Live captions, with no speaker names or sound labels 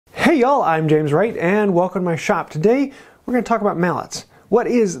Hey y'all, I'm James Wright and welcome to my shop. Today we're going to talk about mallets. What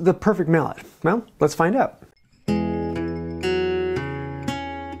is the perfect mallet? Well, let's find out.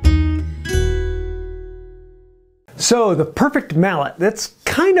 So the perfect mallet, that's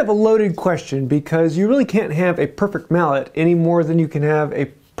kind of a loaded question because you really can't have a perfect mallet any more than you can have a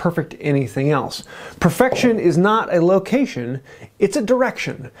perfect anything else. Perfection is not a location, it's a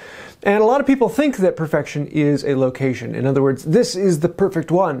direction. And a lot of people think that perfection is a location. In other words, this is the perfect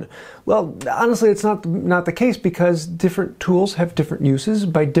one. Well, honestly, it's not the case because different tools have different uses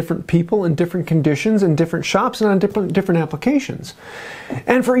by different people in different conditions in different shops and on different applications.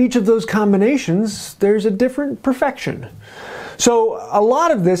 And for each of those combinations, there's a different perfection. So a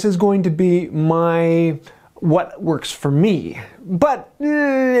lot of this is going to be what works for me, but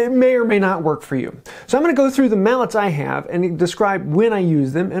it may or may not work for you. So I'm going to go through the mallets I have and describe when I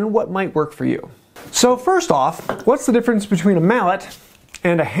use them and what might work for you. So first off, what's the difference between a mallet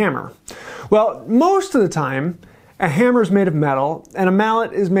and a hammer? Well, most of the time, a hammer is made of metal and a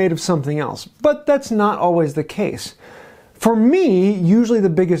mallet is made of something else, but that's not always the case. For me, usually the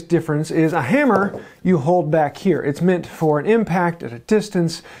biggest difference is a hammer you hold back here. It's meant for an impact at a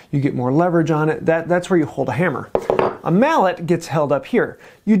distance. You get more leverage on it. That's where you hold a hammer. A mallet gets held up here.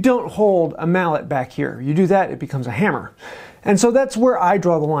 You don't hold a mallet back here. You do that, it becomes a hammer. And so that's where I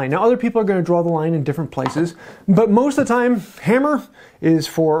draw the line. Now other people are going to draw the line in different places, but most of the time, hammer is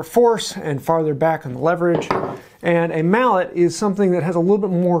for force and farther back on the leverage, and a mallet is something that has a little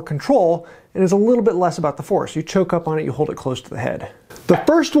bit more control and is a little bit less about the force. You choke up on it, you hold it close to the head. The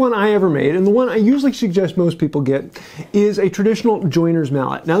first one I ever made, and the one I usually suggest most people get, is a traditional joiner's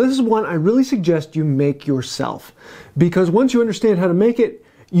mallet. Now this is one I really suggest you make yourself, because once you understand how to make it,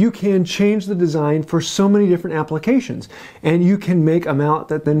 you can change the design for so many different applications, and you can make a mallet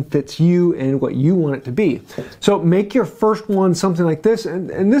that then fits you and what you want it to be. So make your first one something like this,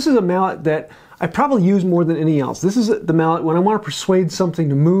 and this is a mallet that I probably use more than any else. This is the mallet when I want to persuade something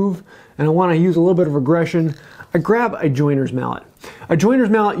to move and I want to use a little bit of aggression. I grab a joiner's mallet. A joiner's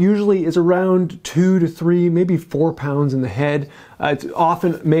mallet usually is around 2 to 3, maybe 4 pounds in the head. It's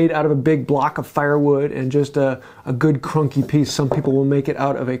often made out of a big block of firewood and just a good crunky piece. Some people will make it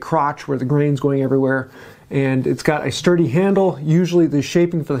out of a crotch where the grain's going everywhere. And it's got a sturdy handle. Usually the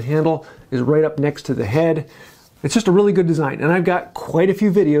shaping for the handle is right up next to the head. It's just a really good design. And I've got quite a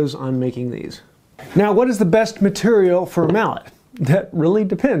few videos on making these. Now, what is the best material for a mallet? That really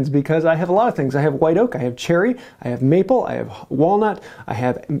depends because I have a lot of things. I have white oak, I have cherry, I have maple, I have walnut, I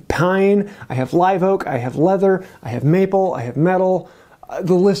have pine, I have live oak, I have leather, I have maple, I have metal.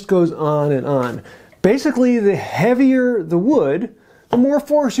 The list goes on and on. Basically, the heavier the wood, the more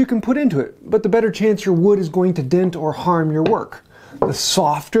force you can put into it, but the better chance your wood is going to dent or harm your work. The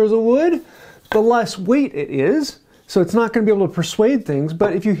softer the wood, the less weight it is. So it's not going to be able to persuade things,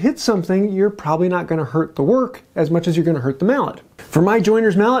 but if you hit something, you're probably not going to hurt the work as much as you're going to hurt the mallet. For my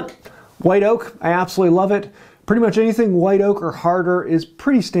joiner's mallet, white oak, I absolutely love it. Pretty much anything white oak or harder is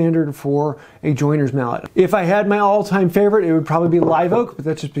pretty standard for a joiner's mallet. If I had my all-time favorite, it would probably be live oak, but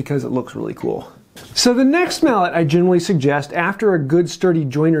that's just because it looks really cool. So the next mallet I generally suggest after a good sturdy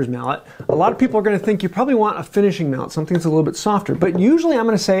joiner's mallet, a lot of people are going to think you probably want a finishing mallet, something that's a little bit softer, but usually I'm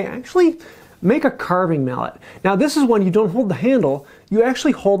going to say, actually, make a carving mallet. Now this is one you don't hold the handle, you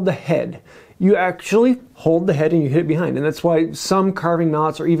actually hold the head. You actually hold the head and you hit it behind, and that's why some carving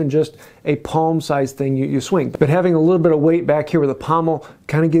mallets are even just a palm-sized thing you swing. But having a little bit of weight back here with a pommel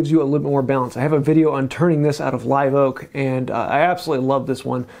kind of gives you a little bit more balance. I have a video on turning this out of live oak, and I absolutely love this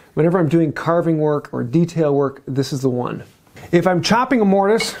one. Whenever I'm doing carving work or detail work, this is the one. If I'm chopping a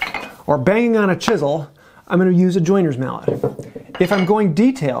mortise or banging on a chisel, I'm going to use a joiner's mallet. If I'm going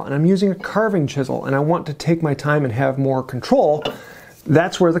detail and I'm using a carving chisel and I want to take my time and have more control,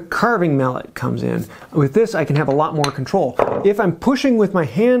 that's where the carving mallet comes in. With this, I can have a lot more control. If I'm pushing with my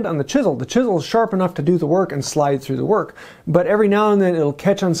hand on the chisel is sharp enough to do the work and slide through the work, but every now and then it'll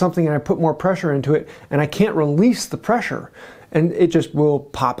catch on something and I put more pressure into it and I can't release the pressure, and it just will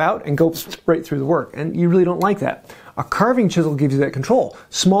pop out and go right through the work, and you really don't like that. A carving chisel gives you that control.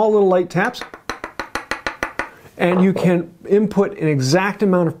 Small little light taps, and you can input an exact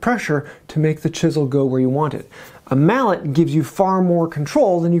amount of pressure to make the chisel go where you want it. A mallet gives you far more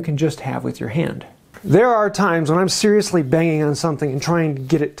control than you can just have with your hand. There are times when I'm seriously banging on something and trying to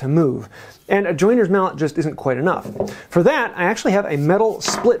get it to move, and a joiner's mallet just isn't quite enough. For that, I actually have a metal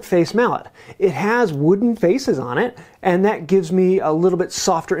split face mallet. It has wooden faces on it, and that gives me a little bit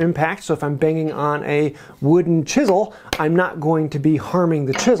softer impact, so if I'm banging on a wooden chisel, I'm not going to be harming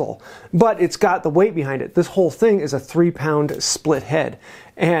the chisel. But it's got the weight behind it. This whole thing is a 3-pound split head,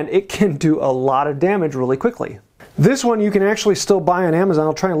 and it can do a lot of damage really quickly. This one you can actually still buy on Amazon.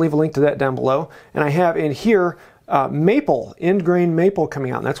 I'll try and leave a link to that down below. And I have in here maple, end grain maple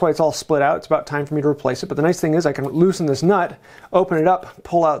coming out. And that's why it's all split out. It's about time for me to replace it. But the nice thing is I can loosen this nut, open it up,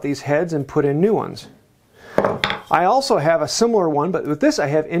 pull out these heads, and put in new ones. I also have a similar one, but with this I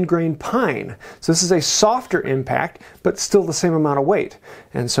have end grain pine. So this is a softer impact, but still the same amount of weight.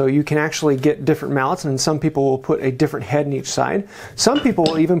 And so you can actually get different mallets, and some people will put a different head in each side. Some people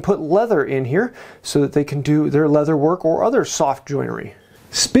will even put leather in here so that they can do their leather work or other soft joinery.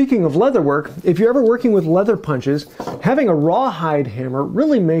 Speaking of leather work, if you're ever working with leather punches, having a rawhide hammer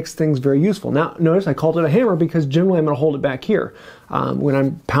really makes things very useful. Now, notice I called it a hammer because generally I'm going to hold it back here. When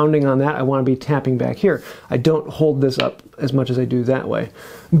I'm pounding on that, I want to be tapping back here. I don't hold this up as much as I do that way.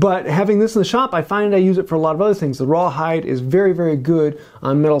 But having this in the shop, I find I use it for a lot of other things. The rawhide is very, very good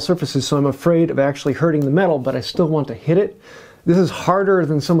on metal surfaces, so I'm afraid of actually hurting the metal, but I still want to hit it. This is harder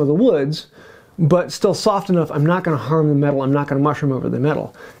than some of the woods, but still soft enough. I'm not going to harm the metal. I'm not going to mushroom over the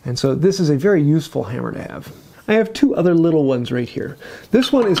metal. And so this is a very useful hammer to have. I have two other little ones right here.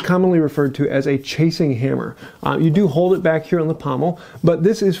 This one is commonly referred to as a chasing hammer. You do hold it back here on the pommel, but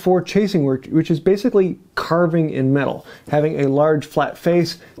this is for chasing work, which is basically carving in metal. Having a large flat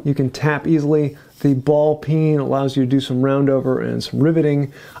face, you can tap easily. The ball peen allows you to do some round over and some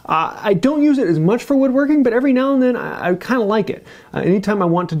riveting. I don't use it as much for woodworking, but every now and then I kind of like it. Anytime I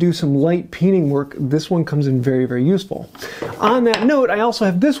want to do some light peening work, this one comes in very, very useful. On that note, I also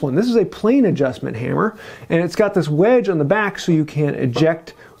have this one. This is a plane adjustment hammer, and it's got this wedge on the back so you can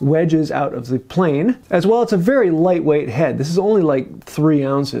eject wedges out of the plane. As well, it's a very lightweight head. This is only like 3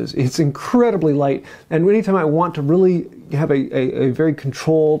 ounces. It's incredibly light, and anytime I want to really have a very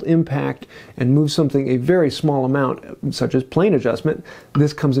controlled impact and move something a very small amount, such as plane adjustment,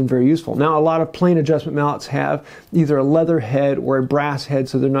 this comes in very useful. Now, a lot of plane adjustment mallets have either a leather head or a brass head,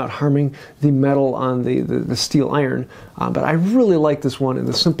 so they're not harming the metal on the steel iron. But I really like this one and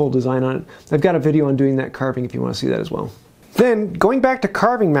the simple design on it. I've got a video on doing that carving if you want to see that as well. Then, going back to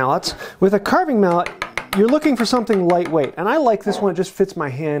carving mallets, with a carving mallet, you're looking for something lightweight, and I like this one. It just fits my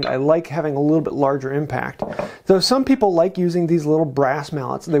hand. I like having a little bit larger impact. Though some people like using these little brass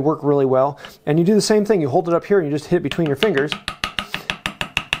mallets. They work really well, and you do the same thing. You hold it up here and you just hit it between your fingers,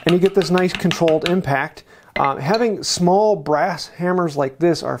 and you get this nice controlled impact. Having small brass hammers like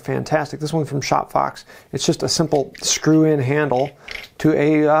this are fantastic. This one from Shop Fox, it's just a simple screw-in handle to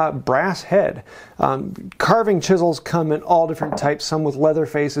a brass head. Carving chisels come in all different types, some with leather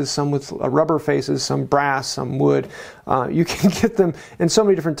faces, some with rubber faces, some brass, some wood. You can get them in so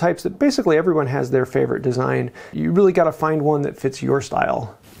many different types that basically everyone has their favorite design. You really got to find one that fits your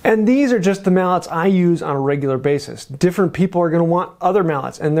style. And these are just the mallets I use on a regular basis. Different people are going to want other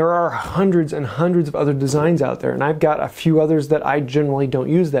mallets, and there are hundreds and hundreds of other designs out there, and I've got a few others that I generally don't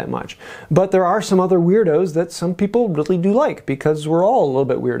use that much. But there are some other weirdos that some people really do like, because we're all a little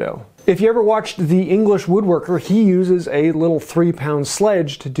bit weirdo. If you ever watched The English Woodworker, he uses a little 3-pound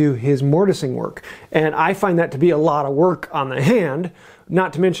sledge to do his mortising work, and I find that to be a lot of work on the hand.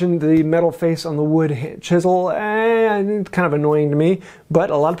 Not to mention the metal face on the wood chisel, it's kind of annoying to me, but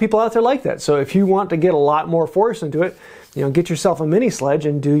a lot of people out there like that. So if you want to get a lot more force into it, get yourself a mini sledge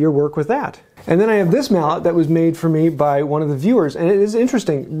and do your work with that. And then I have this mallet that was made for me by one of the viewers, and it is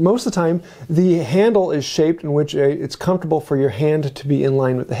interesting. Most of the time, the handle is shaped in which it's comfortable for your hand to be in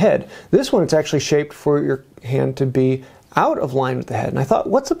line with the head. This one, it's actually shaped for your hand to be out of line with the head, and I thought,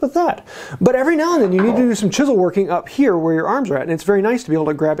 what's up with that? But every now and then you need to do some chisel working up here where your arms are at, and it's very nice to be able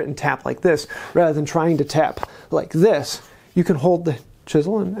to grab it and tap like this rather than trying to tap like this. You can hold the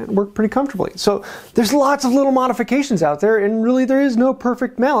chisel and work pretty comfortably. So there's lots of little modifications out there, and really there is no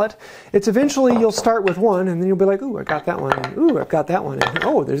perfect mallet. It's eventually you'll start with one, and then you'll be like, ooh, I got that one, and ooh, I've got that one, and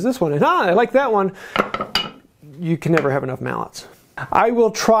oh, there's this one, and I like that one. You can never have enough mallets. I will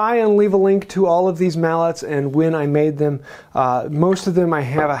try and leave a link to all of these mallets and when I made them. Most of them I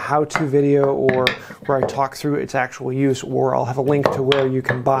have a how-to video or where I talk through its actual use, or I'll have a link to where you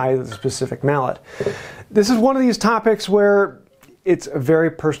can buy the specific mallet. This is one of these topics where it's a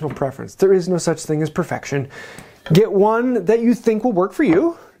very personal preference. There is no such thing as perfection. Get one that you think will work for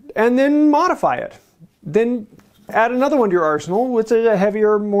you and then modify it. Then add another one to your arsenal, which is a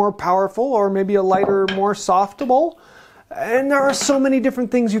heavier, more powerful, or maybe a lighter, more softable. And there are so many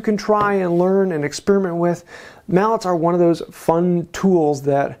different things you can try and learn and experiment with. Mallets are one of those fun tools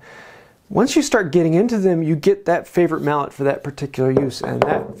that once you start getting into them, you get that favorite mallet for that particular use and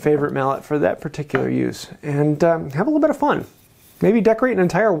that favorite mallet for that particular use. And have a little bit of fun. Maybe decorate an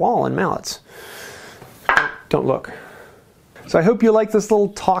entire wall in mallets. Don't look. So I hope you like this little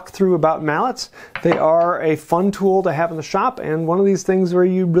talk through about mallets. They are a fun tool to have in the shop, and one of these things where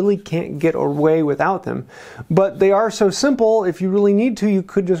you really can't get away without them. But they are so simple, if you really need to, you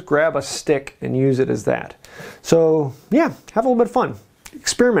could just grab a stick and use it as that. So yeah, have a little bit of fun.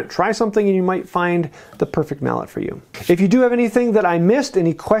 Experiment, try something, and you might find the perfect mallet for you. If you do have anything that I missed,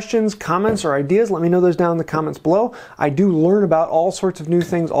 any questions, comments, or ideas, let me know those down in the comments below. I do learn about all sorts of new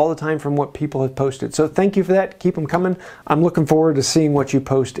things all the time from what people have posted. So thank you for that. Keep them coming. I'm looking forward to seeing what you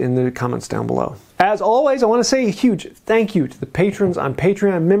post in the comments down below. As always, I want to say a huge thank you to the patrons on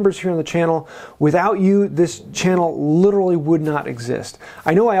Patreon, members here on the channel. Without you, this channel literally would not exist.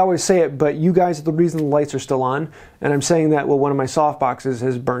 I know I always say it, but you guys are the reason the lights are still on, and I'm saying that, well, one of my soft boxes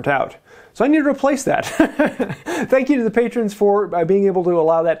has burnt out. So I need to replace that. Thank you to the patrons for being able to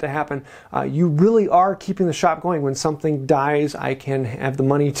allow that to happen. You really are keeping the shop going. When something dies, I can have the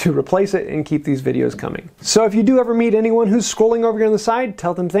money to replace it and keep these videos coming. So if you do ever meet anyone who's scrolling over here on the side,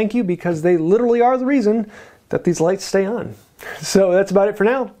 tell them thank you, because they literally are the reason that these lights stay on. So that's about it for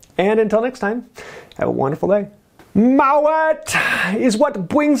now. And until next time, have a wonderful day. Mallet is what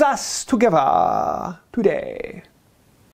brings us together today.